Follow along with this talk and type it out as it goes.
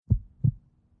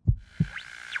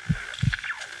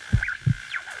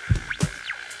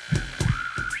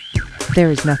There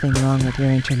is nothing wrong with your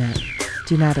internet.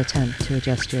 Do not attempt to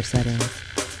adjust your settings.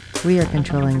 We are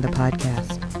controlling the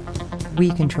podcast. We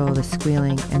control the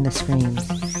squealing and the screams.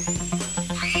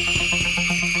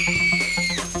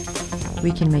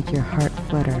 We can make your heart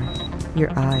flutter,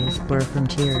 your eyes blur from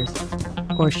tears,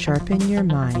 or sharpen your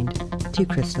mind to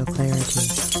crystal clarity.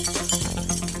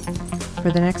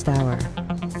 For the next hour,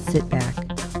 sit back.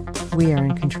 We are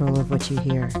in control of what you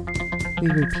hear. We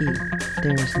repeat,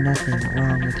 there is nothing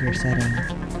wrong with your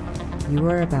settings. You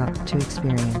are about to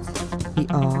experience the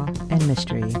awe and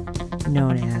mystery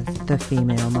known as the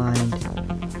female mind.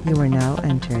 You are now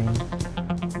entering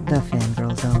the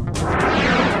Fangirl Zone.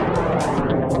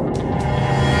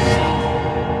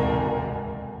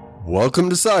 Welcome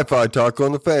to Sci-Fi Talk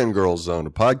on the Fangirl Zone,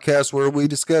 a podcast where we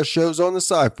discuss shows on the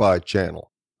Sci-Fi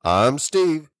Channel. I'm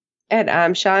Steve. And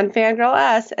I'm Sean Fangirl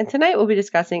S. And tonight we'll be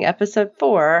discussing episode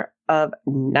 4 of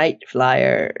Night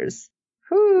Flyers.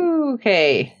 Whew,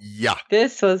 okay. Yeah.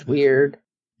 This was weird.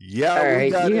 Yeah. All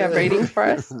right. You have ratings for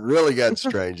us? Really got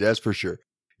strange, that's for sure.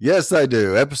 Yes, I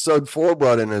do. Episode 4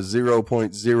 brought in a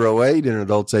 0.08 in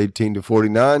adults 18 to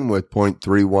 49 with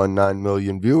 0.319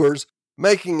 million viewers,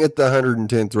 making it the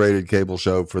 110th rated cable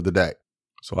show for the day.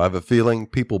 So I have a feeling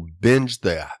people binged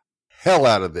the hell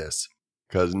out of this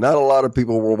because not a lot of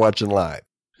people were watching live.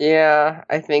 Yeah,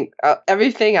 I think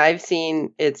everything I've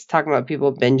seen, it's talking about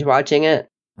people binge watching it.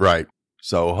 Right.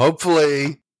 So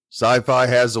hopefully Sci-Fi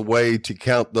has a way to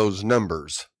count those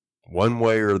numbers one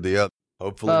way or the other.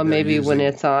 Hopefully maybe when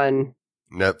it's on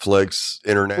Netflix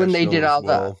International when they did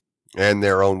all and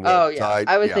their own website. Yeah.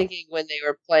 I was thinking when they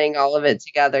were playing all of it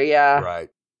together. Yeah. Right.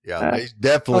 Yeah. They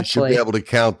definitely should be able to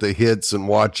count the hits and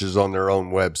watches on their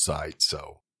own website.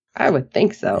 So I would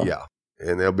think so. Yeah.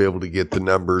 And they'll be able to get the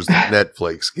numbers that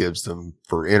Netflix gives them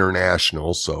for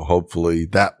international. So hopefully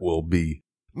that will be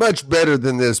much better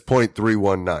than this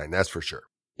 0.319. That's for sure.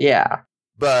 Yeah.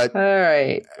 But all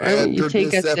right. You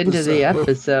take us into the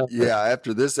episode. Yeah.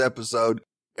 After this episode,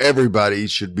 everybody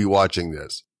should be watching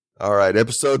this. All right.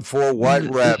 Episode 4, White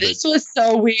Rabbit. This was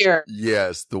so weird.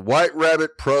 Yes. The White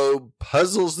Rabbit probe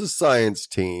puzzles the science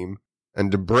team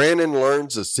and Brannon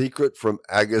learns a secret from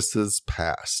Agatha's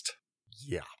past.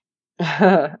 Yeah.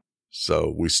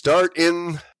 So we start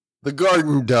in the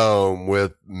Garden Dome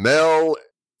with Mel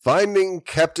finding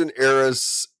Captain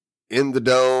Eris in the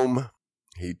dome.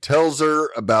 He tells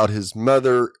her about his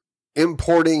mother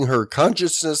importing her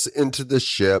consciousness into the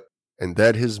ship and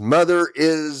that his mother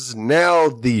is now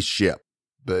the ship.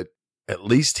 But at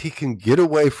least he can get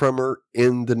away from her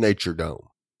in the Nature Dome.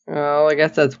 Well, I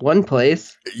guess that's one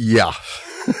place. Yeah.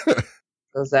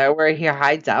 Is that where he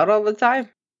hides out all the time?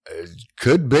 It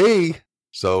could be.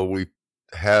 So we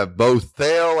have both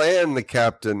Thale and the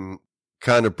captain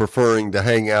kind of preferring to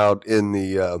hang out in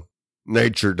the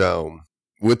Nature Dome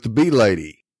with the bee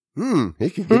lady.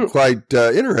 It could get quite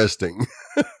interesting.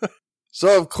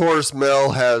 So, of course,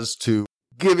 Mel has to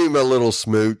give him a little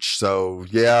smooch. So,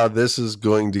 yeah, this is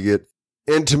going to get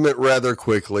intimate rather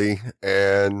quickly.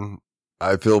 And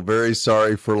I feel very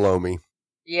sorry for Lomi.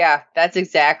 Yeah, that's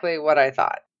exactly what I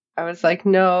thought. I was like,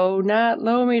 no, not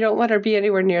Lomi. Don't let her be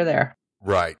anywhere near there.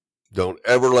 Right. Don't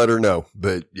ever let her know.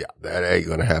 But yeah, that ain't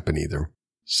going to happen either.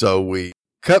 So we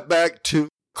cut back to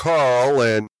Carl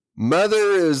and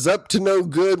Mother is up to no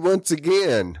good once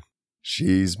again.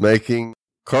 She's making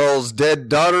Carl's dead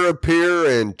daughter appear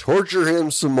and torture him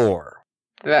some more.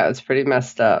 That was pretty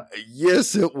messed up.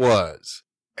 Yes, it was.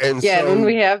 And yeah, and when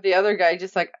we have the other guy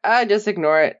just like, just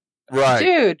ignore it. Right.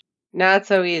 Dude, not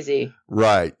so easy.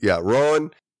 Right. Yeah,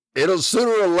 Rowan. It'll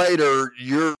sooner or later,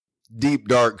 your deep,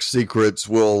 dark secrets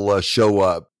will show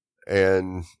up,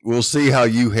 and we'll see how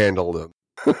you handle them.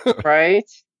 Right?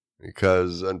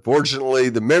 Because, unfortunately,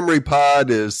 the memory pod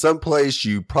is someplace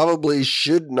you probably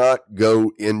should not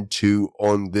go into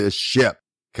on this ship.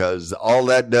 Because all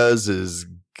that does is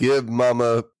give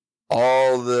Mama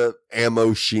all the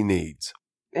ammo she needs.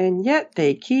 And yet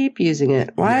they keep using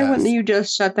it. Why wouldn't you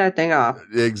just shut that thing off?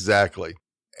 Exactly.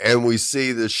 And we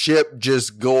see the ship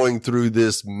just going through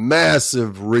this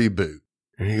massive reboot.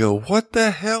 And you go, what the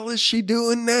hell is she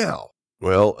doing now?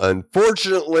 Well,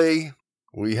 unfortunately,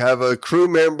 we have a crew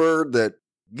member that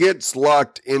gets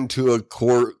locked into a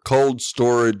cold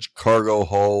storage cargo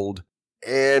hold.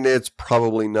 And it's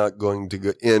probably not going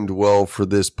to end well for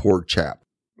this poor chap.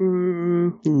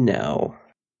 No.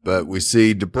 But we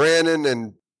see DeBrannon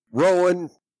and Rowan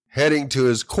heading to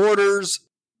his quarters.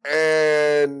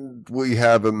 And we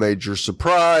have a major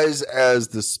surprise as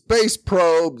the space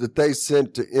probe that they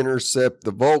sent to intercept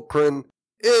the Volcran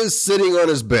is sitting on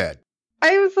his bed.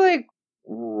 I was like,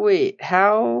 wait,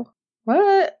 how?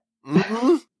 What?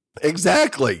 Mm-hmm.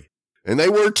 Exactly. And they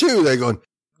were too. They're going,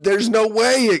 there's no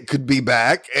way it could be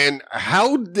back. And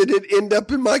how did it end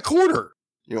up in my corner?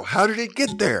 How did it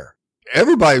get there?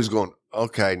 Everybody was going,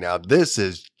 okay, now this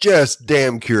is just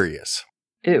damn curious.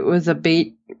 It was a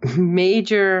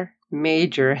major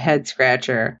head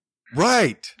scratcher.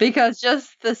 Right. Because just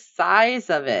the size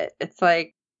of it, it's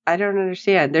like, I don't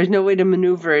understand. There's no way to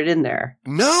maneuver it in there.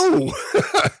 No.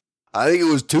 I think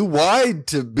it was too wide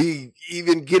to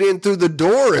even get in through the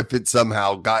door if it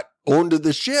somehow got onto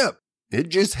the ship. It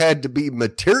just had to be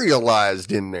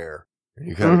materialized in there. And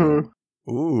you kind of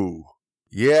go, ooh.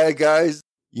 Yeah, guys,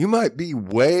 you might be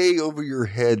way over your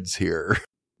heads here.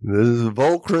 The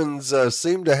Volcrans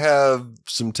seem to have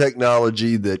some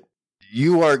technology that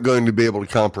you aren't going to be able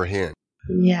to comprehend.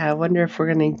 Yeah, I wonder if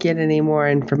we're going to get any more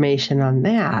information on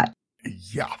that.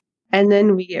 Yeah. And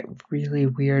then we get really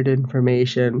weird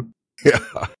information.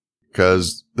 Yeah,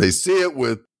 because they see it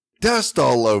with dust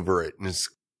all over it. And it's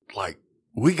like,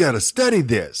 we got to study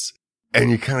this. And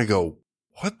you kind of go,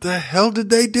 what the hell did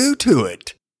they do to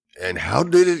it? And how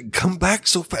did it come back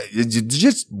so fast? It's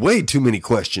just way too many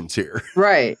questions here.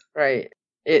 Right.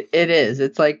 It is.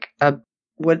 It's like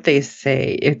what they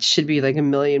say. It should be like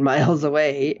 1,000,000 miles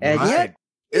away. And yet,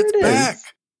 it's back.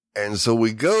 And so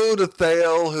we go to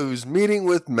Thale, who's meeting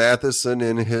with Matheson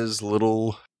in his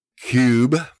little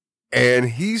cube. And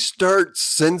he starts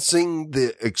sensing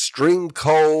the extreme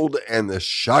cold and the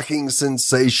shocking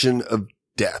sensation of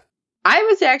death. I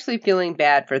was actually feeling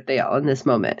bad for Thale in this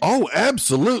moment. Oh,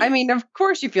 absolutely. I mean, of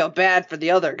course you feel bad for the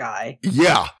other guy.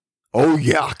 Yeah. Oh,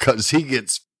 yeah, because he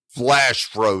gets flash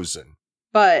frozen.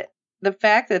 But the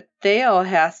fact that Thale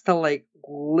has to,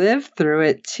 live through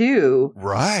it, too.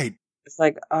 Right. It's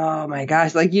like, oh, my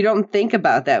gosh. You don't think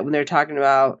about that when they're talking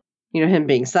about, him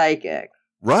being psychic.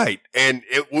 Right. And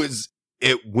it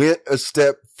went a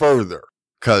step further.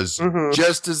 Because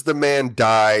just as the man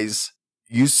dies,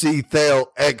 you see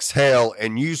Thale exhale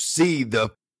and you see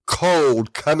the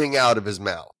cold coming out of his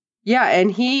mouth. Yeah,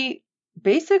 and he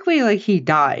basically, he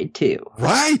died too.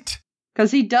 Right.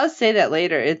 Because he does say that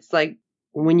later. It's like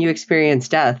when you experience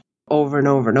death over and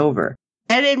over and over.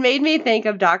 And it made me think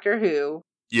of Doctor Who.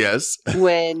 Yes.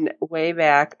 When way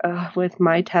back with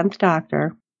my 10th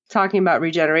Doctor talking about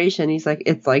regeneration, he's like,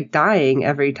 it's like dying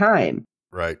every time.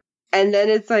 Right. And then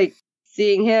it's like,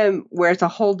 seeing him where it's a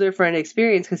whole different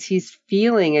experience because he's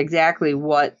feeling exactly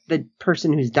what the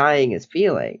person who's dying is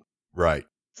feeling. Right.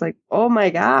 It's like, oh my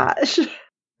gosh.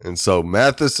 And so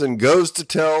Matheson goes to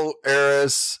tell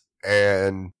Eris,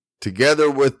 and together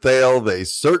with Thale, they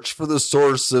search for the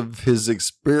source of his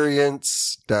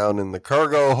experience down in the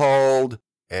cargo hold.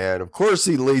 And of course,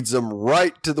 he leads them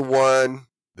right to the one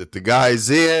that the guy's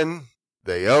in.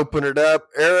 They open it up.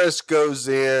 Eris goes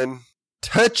in,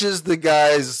 touches the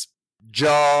guy's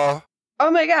jaw.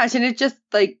 Oh my gosh, and it just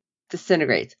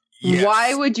disintegrates. Yes.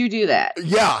 Why would you do that?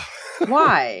 Yeah.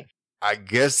 Why? I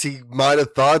guess he might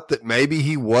have thought that maybe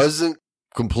he wasn't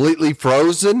completely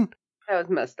frozen. That was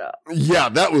messed up. Yeah,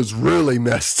 that was really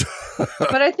messed up.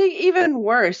 But I think even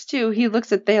worse too, he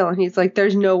looks at Thale and he's like,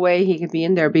 there's no way he could be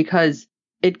in there because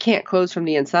it can't close from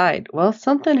the inside. Well,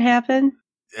 something happened.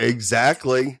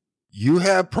 Exactly. You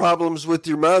have problems with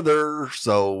your mother,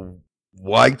 so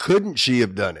why couldn't she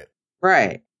have done it?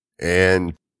 Right.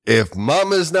 And if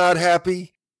Mama's not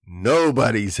happy,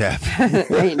 nobody's happy.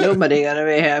 Ain't nobody gonna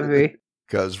be happy.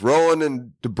 Because Rowan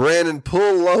and DeBrannon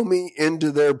pull Lomi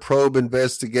into their probe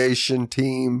investigation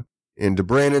team in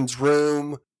DeBrannon's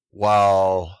room,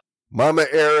 while Mama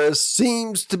Eris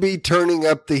seems to be turning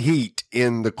up the heat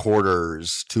in the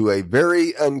quarters to a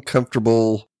very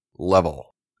uncomfortable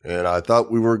level. And I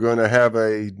thought we were going to have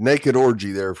a naked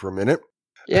orgy there for a minute.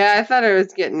 Yeah, I thought it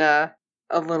was getting a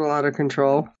little out of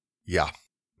control. Yeah.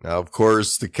 Now, of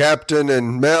course, the captain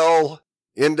and Mel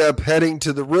end up heading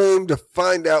to the room to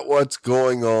find out what's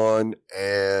going on.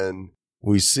 And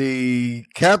we see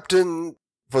Captain,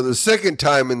 for the second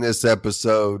time in this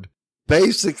episode,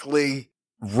 basically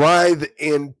writhe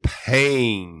in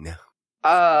pain.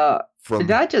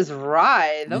 Not just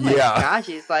writhe. Oh my gosh,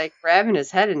 he's grabbing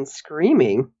his head and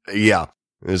screaming. Yeah.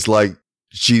 It's like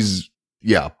she's,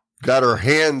 got her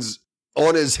hands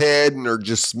on his head and are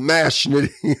just smashing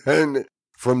it in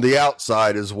from the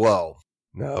outside as well.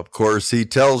 Now, of course, he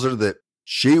tells her that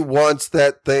she wants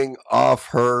that thing off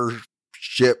her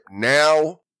ship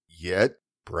now, yet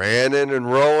Brannon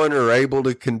and Rowan are able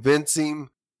to convince him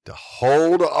to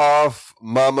hold off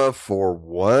Mama for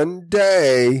one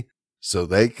day so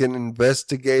they can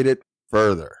investigate it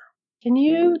further. Can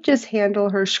you just handle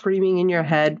her screaming in your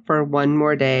head for one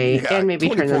more day and maybe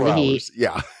turn on the heat?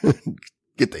 Yeah.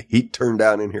 Get the heat turned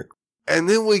down in here. And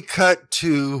then we cut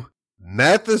to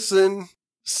Matheson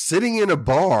sitting in a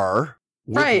bar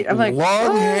with Right. I'm like,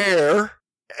 long what? hair,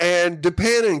 and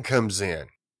D'Bannon comes in.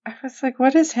 I was like,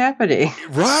 what is happening?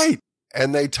 Right.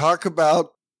 And they talk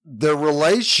about the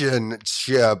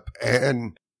relationship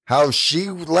and how she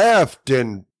left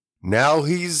and now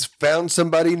he's found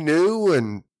somebody new.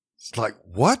 And it's like,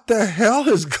 what the hell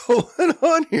is going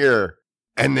on here?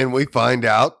 And then we find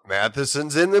out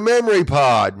Matheson's in the memory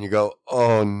pod. And you go,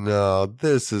 oh no,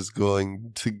 this is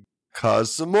going to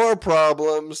cause some more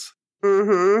problems.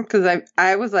 Mm-hmm. Because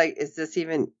I was like,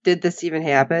 did this even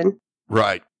happen?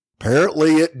 Right.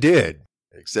 Apparently it did.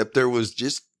 Except there was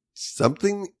just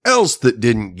something else that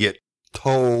didn't get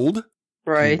told.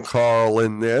 Right. To Carl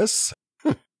in this.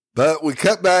 But we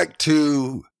cut back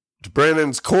to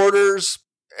Brennan's quarters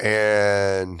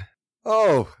and,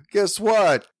 oh, guess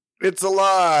what? It's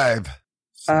alive.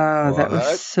 Oh, that What?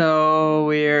 was so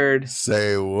weird.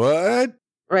 Say what?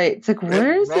 Right. It's like,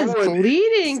 where is this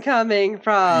bleeding coming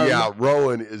from? Yeah,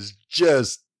 Rowan is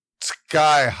just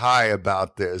sky high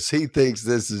about this. He thinks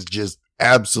this is just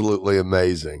absolutely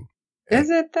amazing. Is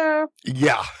it though?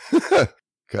 Yeah,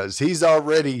 because he's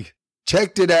already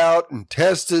checked it out and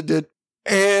tested it,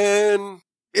 and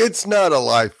it's not a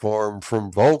life form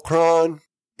from Voltron.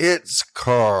 It's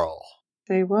Carl.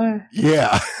 Say what?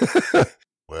 Yeah.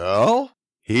 Well,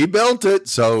 he built it,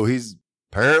 so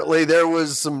apparently there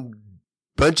was some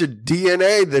bunch of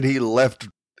DNA that he left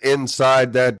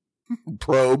inside that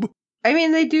probe. I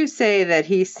mean, they do say that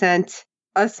he sent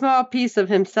a small piece of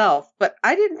himself, but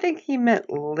I didn't think he meant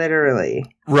literally.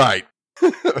 Right.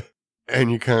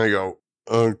 And you kind of go,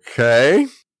 okay,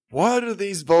 what are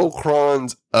these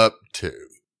Volcrons up to?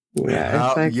 Yeah,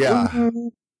 it's like, yeah. Mm-hmm.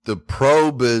 The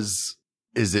probe is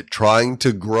it trying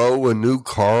to grow a new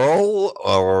Carl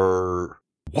or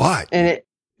what? And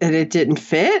it didn't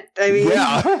fit? I mean,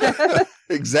 yeah,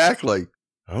 exactly.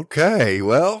 Okay,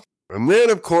 well, and then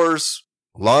of course,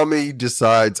 Lamy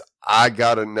decides, I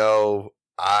gotta know,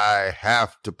 I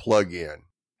have to plug in.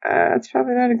 It's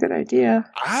probably not a good idea.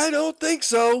 I don't think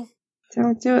so.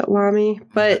 Don't do it, Lamy.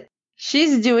 But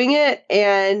she's doing it,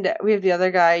 and we have the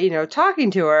other guy, talking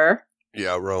to her.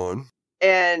 Yeah, Rowan.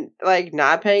 And,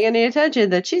 not paying any attention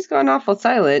that she's gone awful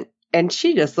silent. And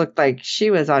she just looked like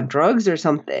she was on drugs or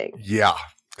something. Yeah,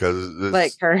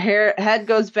 because her head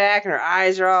goes back, and her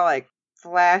eyes are all,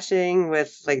 flashing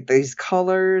with, these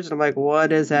colors. And I'm like,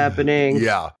 what is happening?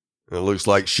 Yeah. It looks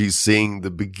like she's seeing the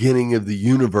beginning of the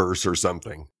universe or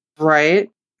something. Right?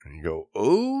 And you go,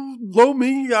 oh,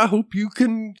 Lomi, I hope you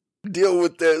can deal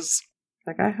with this.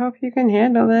 I hope you can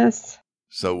handle this.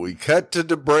 So we cut to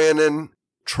D'Bannon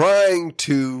trying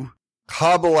to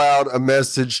cobble out a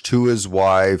message to his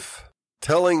wife,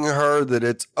 telling her that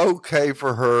it's okay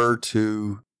for her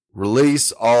to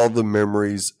release all the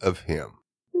memories of him.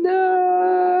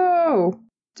 No,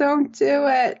 don't do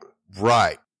it.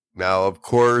 Right. Now, of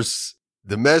course,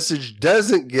 the message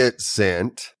doesn't get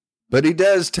sent, but he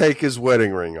does take his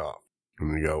wedding ring off.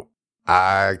 And we go,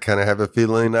 I kind of have a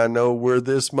feeling I know where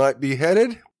this might be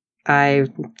headed.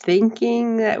 I'm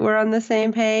thinking that we're on the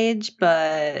same page,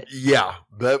 but... Yeah,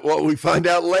 but what we find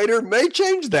out later may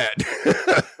change that.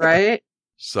 Right?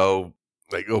 So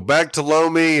they go back to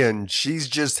Lomi, and she's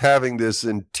just having this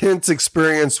intense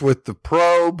experience with the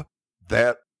probe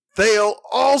that Thale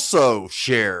also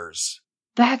shares.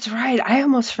 That's right. I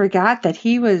almost forgot that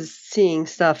he was seeing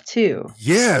stuff too.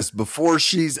 Yes, before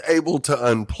she's able to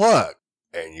unplug.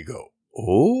 And you go,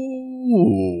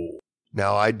 oh.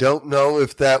 Now, I don't know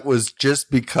if that was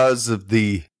just because of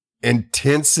the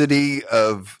intensity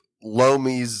of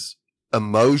Lomi's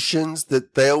emotions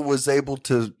that Thale was able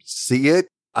to see it.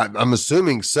 I'm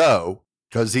assuming so,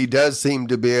 because he does seem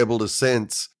to be able to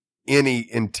sense any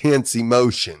intense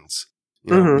emotions,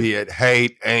 be it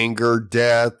hate, anger,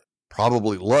 death,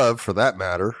 probably love for that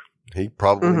matter. He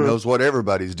probably knows what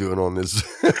everybody's doing on this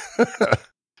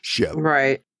ship.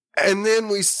 Right. And then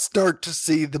we start to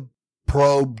see the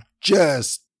probe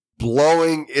just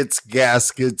blowing its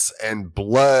gaskets and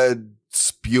blood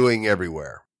spewing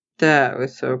everywhere. That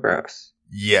was so gross.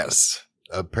 Yes.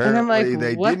 Apparently, and I'm like,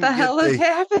 they what didn't the hell is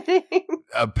happening?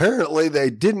 Apparently, they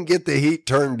didn't get the heat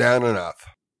turned down enough.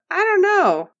 I don't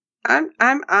know.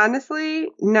 I'm honestly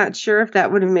not sure if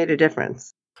that would have made a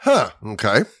difference. Huh.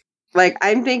 Okay.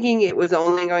 I'm thinking it was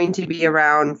only going to be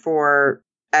around for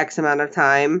X amount of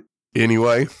time.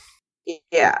 Anyway.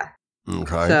 Yeah.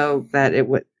 Okay. So that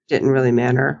didn't really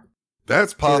matter.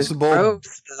 That's possible. It was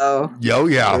gross, though. Oh,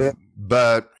 yeah.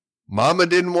 But Mama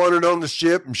didn't want it on the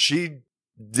ship, and she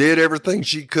did everything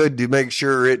she could to make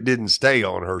sure it didn't stay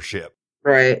on her ship.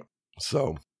 Right.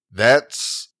 So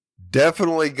that's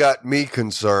definitely got me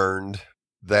concerned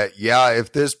that,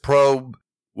 if this probe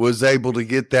was able to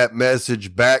get that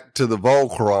message back to the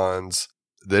Volcrons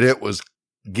that it was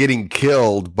getting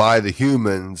killed by the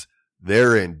humans,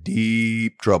 they're in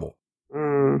deep trouble.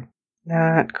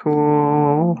 Not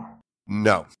cool.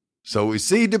 No. So we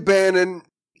see D'Bannon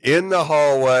in the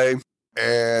hallway,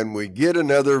 and we get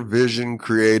another vision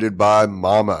created by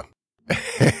Mama.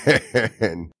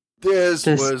 And this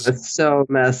was so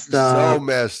messed up. So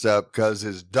messed up because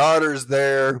his daughter's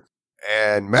there,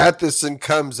 and Matheson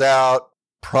comes out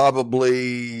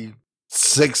probably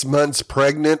 6 months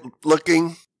pregnant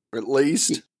looking, at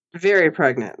least. Very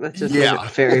pregnant. Let's just leave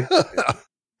it very pregnant.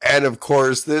 And of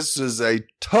course, this is a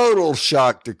total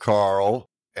shock to Carl.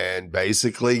 And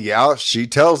basically, she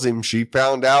tells him she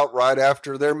found out right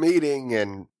after their meeting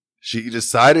and she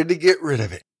decided to get rid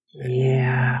of it.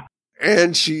 Yeah.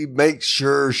 And she makes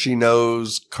sure she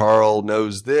knows Carl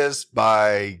knows this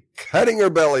by cutting her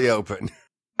belly open.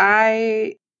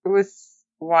 I was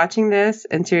watching this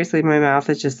and seriously, my mouth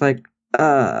is just like,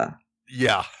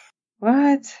 Yeah.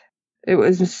 What? It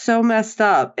was so messed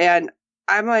up. And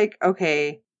I'm like,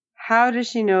 okay, how does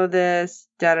she know this?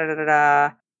 Da da da da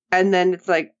da. And then it's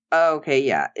like, oh, okay,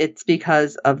 yeah, it's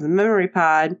because of the memory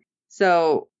pod.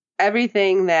 So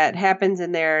everything that happens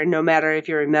in there, no matter if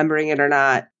you're remembering it or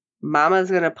not, Mama's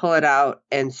going to pull it out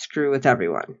and screw with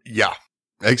everyone. Yeah,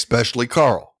 especially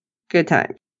Carl. Good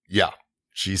time. Yeah,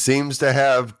 she seems to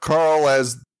have Carl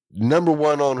as number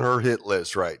one on her hit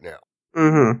list right now.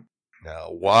 Mm-hmm. Now,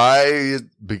 why?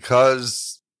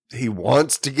 Because he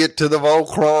wants to get to the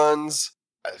Volcrons.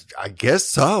 I guess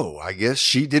so. I guess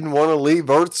she didn't want to leave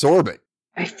Earth's orbit.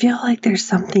 I feel like there's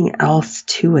something else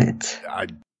to it.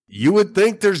 You would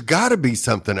think there's got to be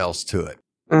something else to it.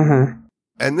 Mm-hmm.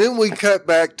 And then we cut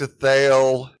back to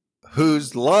Thale,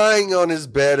 who's lying on his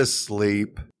bed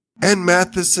asleep, and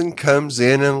Matheson comes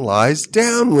in and lies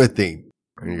down with him.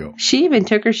 And you go, she even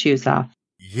took her shoes off.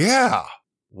 Yeah,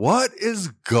 what is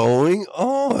going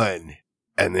on?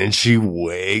 And then she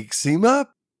wakes him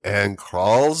up and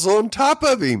crawls on top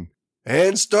of him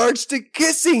and starts to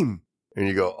kiss him. And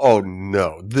you go, oh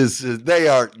no, they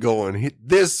aren't going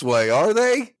this way, are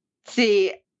they?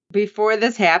 See, before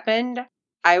this happened,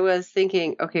 I was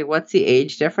thinking, okay, what's the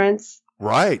age difference?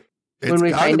 Right. When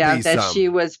we find out that she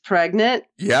was pregnant.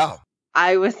 Yeah.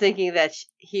 I was thinking that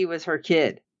he was her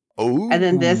kid. Oh. And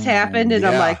then this happened, and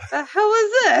I'm like, the hell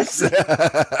is this?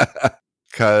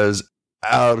 Because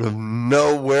out of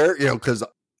nowhere, because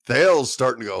Thale's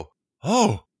starting to go,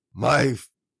 oh, my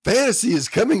fantasy is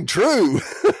coming true,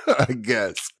 I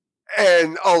guess.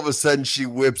 And all of a sudden she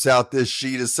whips out this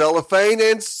sheet of cellophane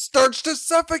and starts to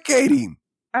suffocate him.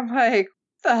 I'm like,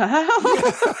 the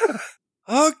hell?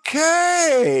 Yeah.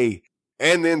 Okay.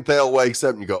 And then Thale wakes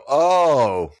up and you go,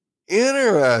 oh,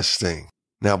 interesting.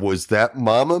 Now, was that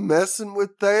Mama messing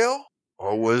with Thale?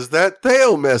 Or was that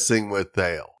Thale messing with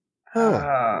Thale?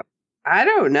 Huh. I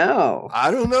don't know.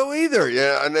 I don't know either.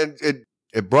 Yeah, and then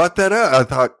it brought that up. I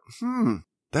thought,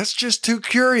 that's just too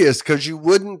curious because you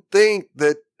wouldn't think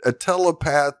that a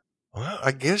telepath, well,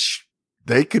 I guess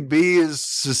they could be as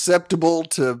susceptible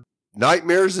to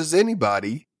nightmares as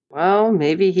anybody. Well,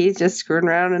 maybe he's just screwing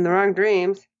around in the wrong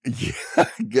dreams. Yeah,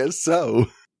 I guess so.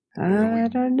 I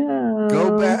don't know.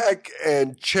 Go back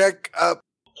and check up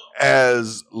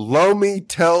as Lomi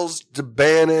tells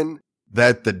D'Bannon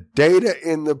that the data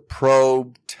in the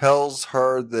probe tells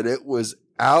her that it was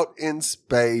out in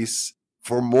space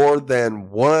for more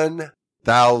than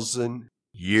 1,000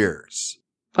 years.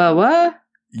 But what?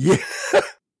 Yeah.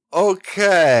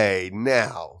 Okay.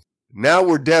 Now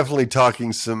we're definitely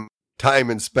talking some time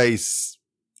and space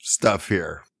stuff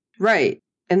here. Right.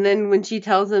 And then when she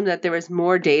tells him that there was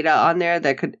more data on there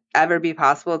that could ever be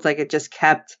possible, it's like it just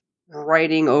kept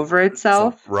writing over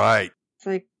itself. Right. It's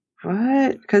like,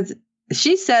 what? Because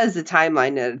she says the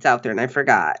timeline that it's out there, and I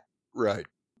forgot. Right.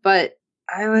 But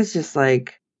I was just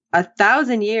like,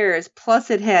 1,000 years,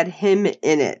 plus it had him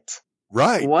in it.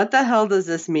 Right. What the hell does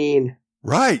this mean?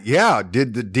 Right. Yeah.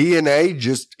 Did the DNA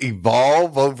just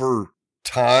evolve over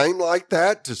time like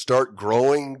that to start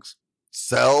growing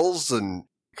cells and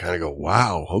kind of go,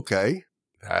 wow, okay,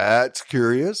 that's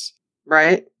curious.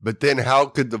 Right. But then how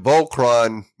could the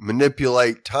Volcron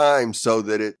manipulate time so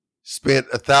that it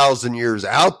spent 1,000 years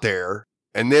out there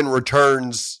and then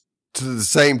returns to the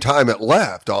same time it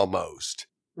left almost?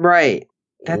 Right.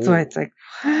 That's why it's like,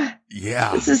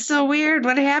 yeah, this is so weird.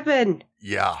 What happened?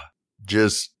 Yeah.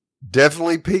 Just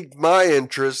definitely piqued my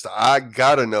interest. I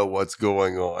gotta know what's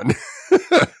going on.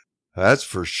 That's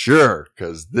for sure.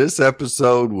 Because this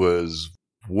episode was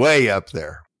way up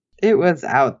there. It was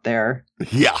out there.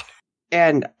 Yeah.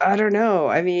 And I don't know.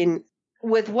 I mean,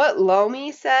 with what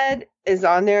Lomi said is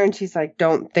on there, and she's like,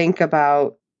 don't think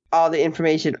about all the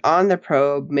information on the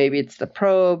probe. Maybe it's the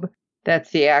probe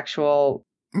that's the actual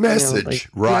message.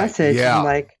 Right. Message. Yeah. I'm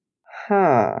like,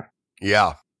 huh.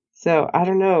 Yeah. So I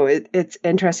don't know. It's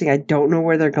interesting. I don't know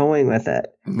where they're going with it.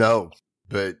 No,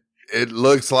 but it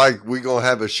looks like we're going to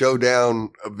have a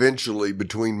showdown eventually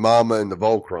between Mama and the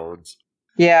Volcrons.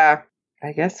 Yeah.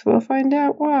 I guess we'll find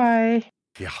out why.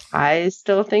 Yeah. I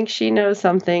still think she knows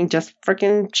something. Just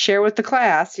freaking share with the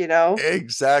class,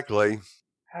 Exactly.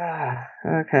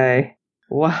 Okay.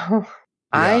 Well,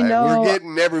 I know. We're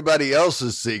getting everybody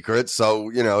else's secrets,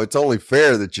 so, it's only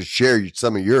fair that you share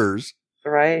some of yours.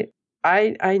 Right.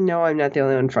 I know I'm not the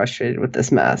only one frustrated with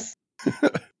this mess.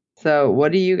 So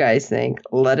what do you guys think?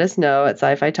 Let us know at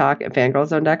sci-fi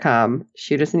talk@fangirlzone.com.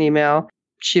 Shoot us an email.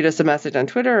 Shoot us a message on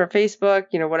Twitter or Facebook,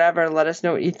 whatever. Let us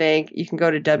know what you think. You can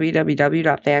go to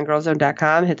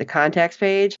www.fangirlzone.com, hit the contacts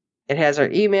page. It has our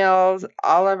emails,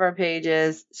 all of our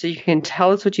pages, so you can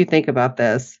tell us what you think about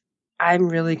this. I'm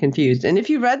really confused. And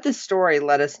if you read this story,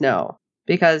 let us know,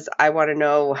 because I want to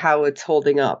know how it's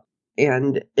holding up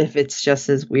and if it's just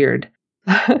as weird.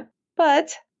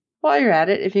 But while you're at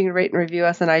it, if you can rate and review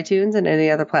us on iTunes and any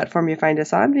other platform you find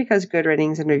us on, because good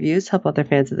ratings and reviews help other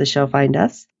fans of the show find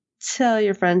us. Tell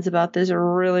your friends about this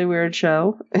really weird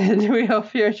show, and we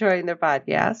hope you're enjoying the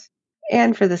podcast.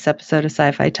 And for this episode of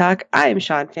Sci-Fi Talk, I'm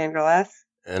Sean Fangirl S.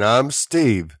 And I'm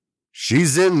Steve.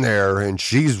 She's in there, and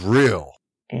she's real.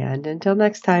 And until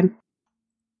next time.